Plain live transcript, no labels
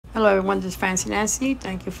Hello everyone, this is Fancy Nancy.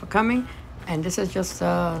 Thank you for coming. And this is just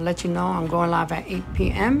to let you know I'm going live at 8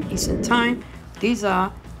 p.m. Eastern Time. These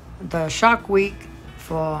are the Shark Week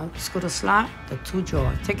for Scooter Slot, the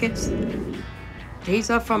 2-drawer tickets. These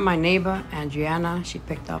are from my neighbor, Adriana. She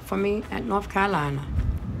picked up for me at North Carolina.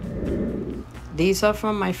 These are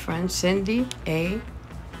from my friend Cindy A.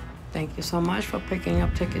 Thank you so much for picking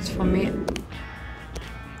up tickets for me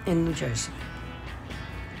in New Jersey.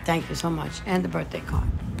 Thank you so much. And the birthday card.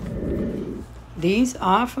 These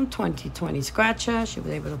are from 2020 Scratcher. She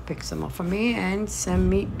was able to pick some up for me and send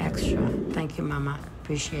me extra. Thank you, Mama.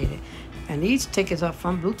 Appreciate it. And these tickets are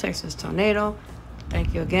from Blue Texas Tornado.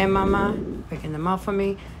 Thank you again, Mama, picking them up for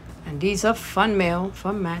me. And these are fun mail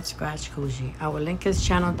from Matt Scratch Kuji. I will link his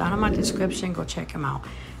channel down in my description. Go check him out.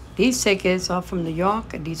 These tickets are from New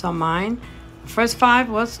York. These are mine. The first 5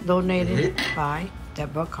 was donated by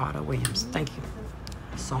Deborah Carter Williams. Thank you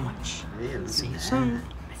so much. See you soon.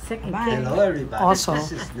 Bye. Hello, everybody. Also,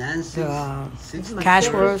 this is Nancy. the cash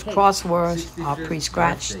words, crosswords are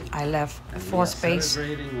pre-scratched. I left 4 space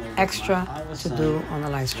extra to do on the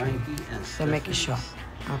live stream. So make it short.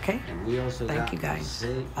 Okay? Thank you guys.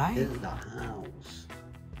 Bye.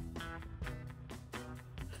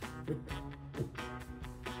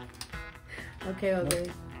 Okay.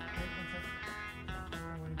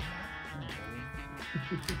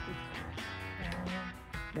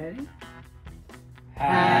 Ready?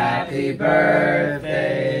 Happy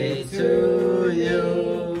birthday to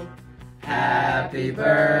you. Happy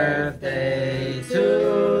birthday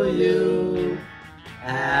to you.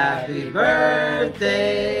 Happy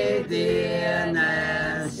birthday, dear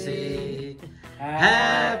Nancy.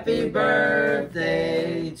 Happy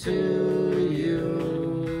birthday to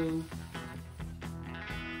you.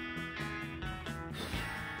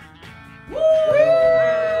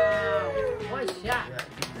 One shot.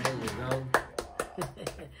 There you go.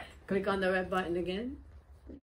 Click on the red button again.